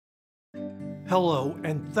Hello,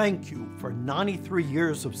 and thank you for 93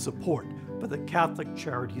 years of support for the Catholic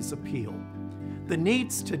Charities Appeal. The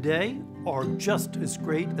needs today are just as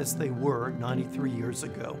great as they were 93 years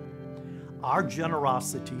ago. Our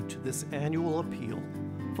generosity to this annual appeal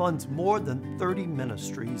funds more than 30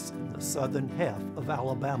 ministries in the southern half of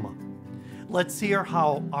Alabama. Let's hear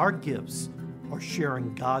how our gifts are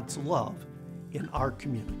sharing God's love in our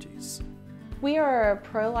communities. We are a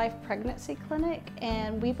pro-life pregnancy clinic,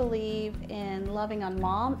 and we believe in loving on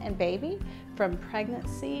mom and baby from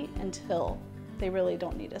pregnancy until they really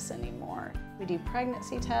don't need us anymore. We do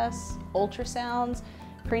pregnancy tests, ultrasounds,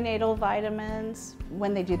 prenatal vitamins.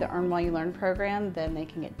 When they do the Earn While You Learn program, then they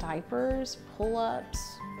can get diapers,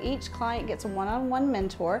 pull-ups. Each client gets a one-on-one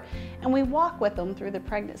mentor, and we walk with them through the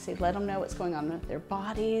pregnancy, let them know what's going on with their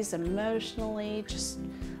bodies, emotionally, just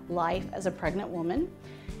life as a pregnant woman.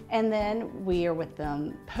 And then we are with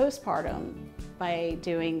them postpartum by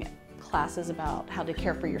doing classes about how to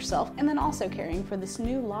care for yourself, and then also caring for this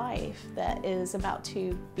new life that is about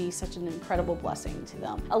to be such an incredible blessing to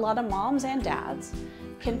them. A lot of moms and dads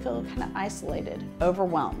can feel kind of isolated,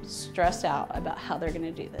 overwhelmed, stressed out about how they're going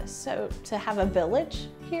to do this. So to have a village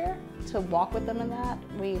here to walk with them in that,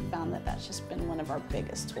 we found that that's just been one of our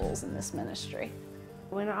biggest tools in this ministry.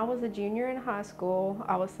 When I was a junior in high school,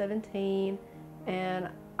 I was 17, and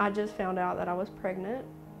I just found out that I was pregnant,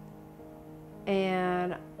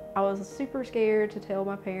 and I was super scared to tell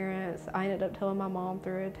my parents. I ended up telling my mom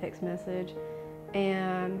through a text message,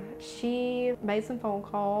 and she made some phone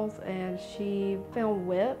calls and she found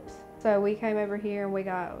WEPS. So we came over here and we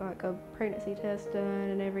got like a pregnancy test done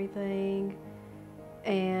and everything,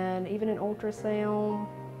 and even an ultrasound,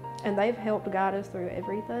 and they've helped guide us through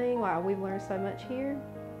everything. Like, we've learned so much here.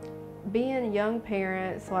 Being young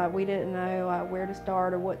parents, like, we didn't know like where to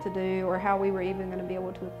start or what to do or how we were even going to be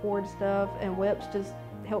able to afford stuff, and WEPS just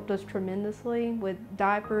helped us tremendously with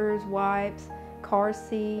diapers, wipes, car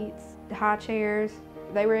seats, high chairs.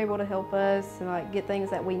 They were able to help us and like get things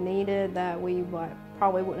that we needed that we like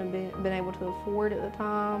probably wouldn't have been able to afford at the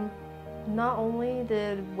time. Not only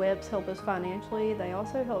did WEPS help us financially, they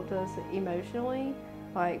also helped us emotionally.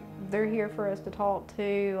 Like, they're here for us to talk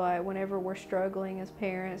to, like whenever we're struggling as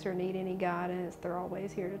parents or need any guidance, they're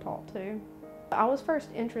always here to talk to. I was first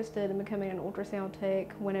interested in becoming an ultrasound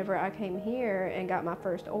tech whenever I came here and got my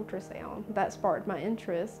first ultrasound. That sparked my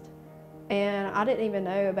interest, and I didn't even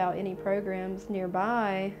know about any programs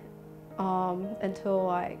nearby until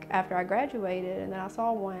like after I graduated, and then I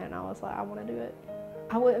saw one and I was like, I want to do it.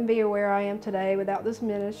 I wouldn't be where I am today without this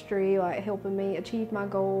ministry, like helping me achieve my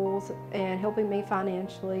goals and helping me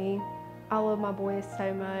financially. I love my boys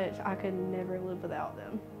so much, I could never live without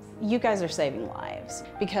them. You guys are saving lives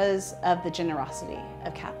because of the generosity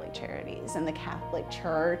of Catholic Charities and the Catholic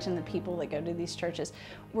Church and the people that go to these churches.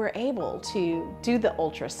 We're able to do the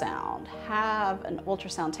ultrasound, have an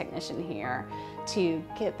ultrasound technician here to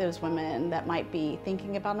get those women that might be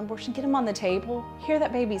thinking about an abortion, get them on the table, hear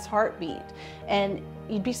that baby's heartbeat, and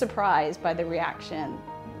you'd be surprised by the reaction.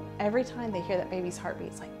 Every time they hear that baby's heartbeat,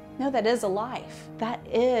 it's like, no, that is a life. That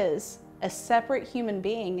is a separate human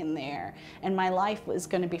being in there, and my life was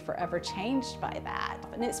going to be forever changed by that.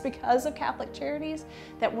 And it's because of Catholic Charities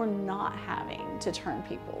that we're not having to turn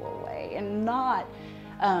people away and not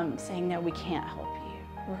saying, no, we can't help you.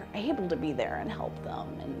 We're able to be there and help them,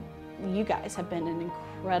 and you guys have been an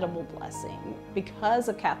incredible blessing. Because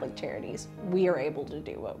of Catholic Charities, we are able to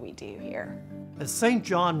do what we do here. As St.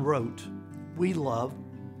 John wrote, we love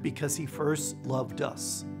because he first loved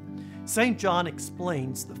us. St. John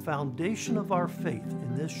explains the foundation of our faith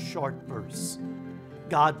in this short verse.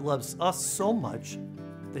 God loves us so much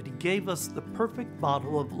that he gave us the perfect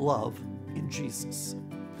model of love in Jesus.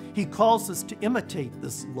 He calls us to imitate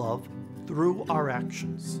this love through our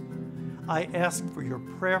actions. I ask for your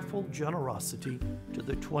prayerful generosity to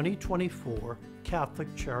the 2024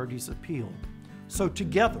 Catholic Charities Appeal, so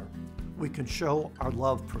together we can show our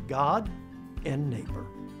love for God and neighbor.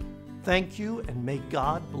 Thank you, and may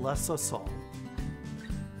God bless us all.